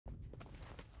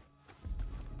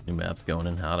New maps going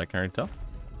in hot, I can already tell.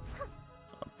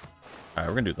 Alright,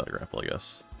 we're gonna do without a grapple, I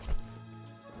guess.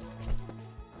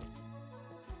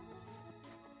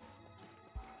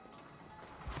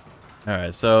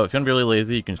 Alright, so if you're gonna be really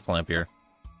lazy, you can just climb here.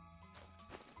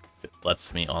 It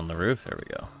lets me on the roof. There we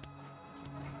go.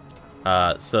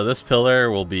 So this pillar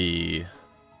will be...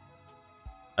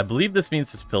 I believe this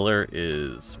means this pillar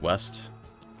is west.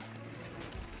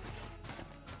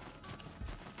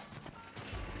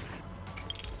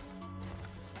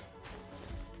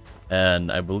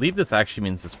 And I believe this actually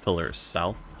means this pillar is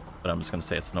south, but I'm just going to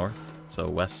say it's north. So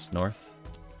west, north.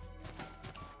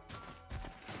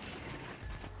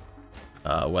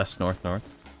 West, north, north.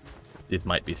 It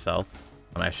might be south.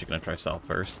 I'm actually going to try south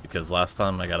first, because last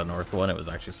time I got a north one, it was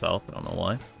actually south. I don't know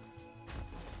why.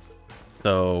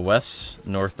 So west,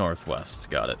 north, northwest.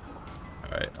 Got it.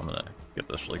 Alright, I'm going to get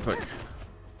this really quick.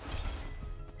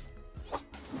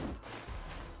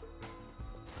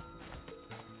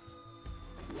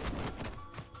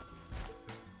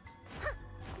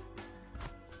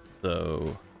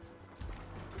 So...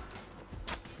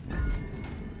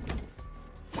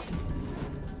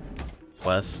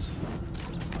 west.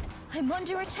 I'm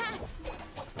under attack.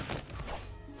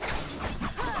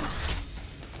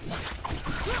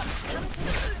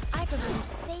 I believe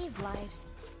save lives.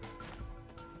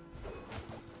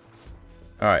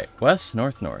 Alright, west,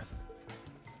 north, north.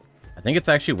 I think it's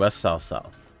actually west, south,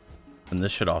 south. And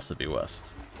this should also be west.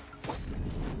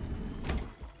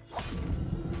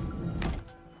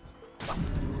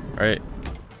 Alright.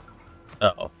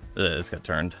 Uh-oh, it's got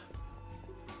turned.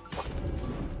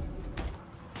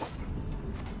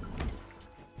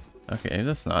 Okay, maybe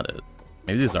that's not it.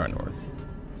 Maybe these are north.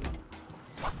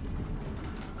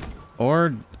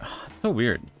 Or... so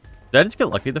weird. Did I just get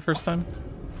lucky the first time?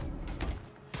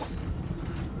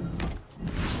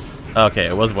 Okay,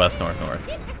 it was west, north,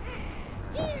 north.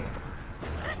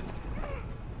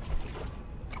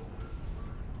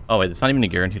 Oh wait, it's not even a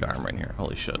guaranteed armor in here.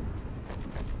 Holy shit.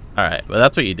 Alright, but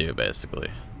that's what you do, basically.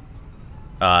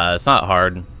 It's not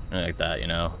hard, like that, you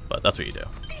know, but that's what you do.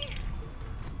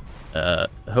 I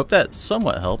hope that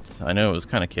somewhat helped. I know it was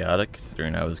kind of chaotic,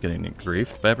 considering I was getting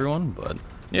griefed by everyone, but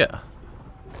yeah.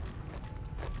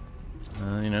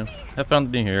 You know, have fun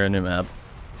being here, a new map.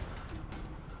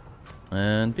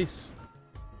 And peace.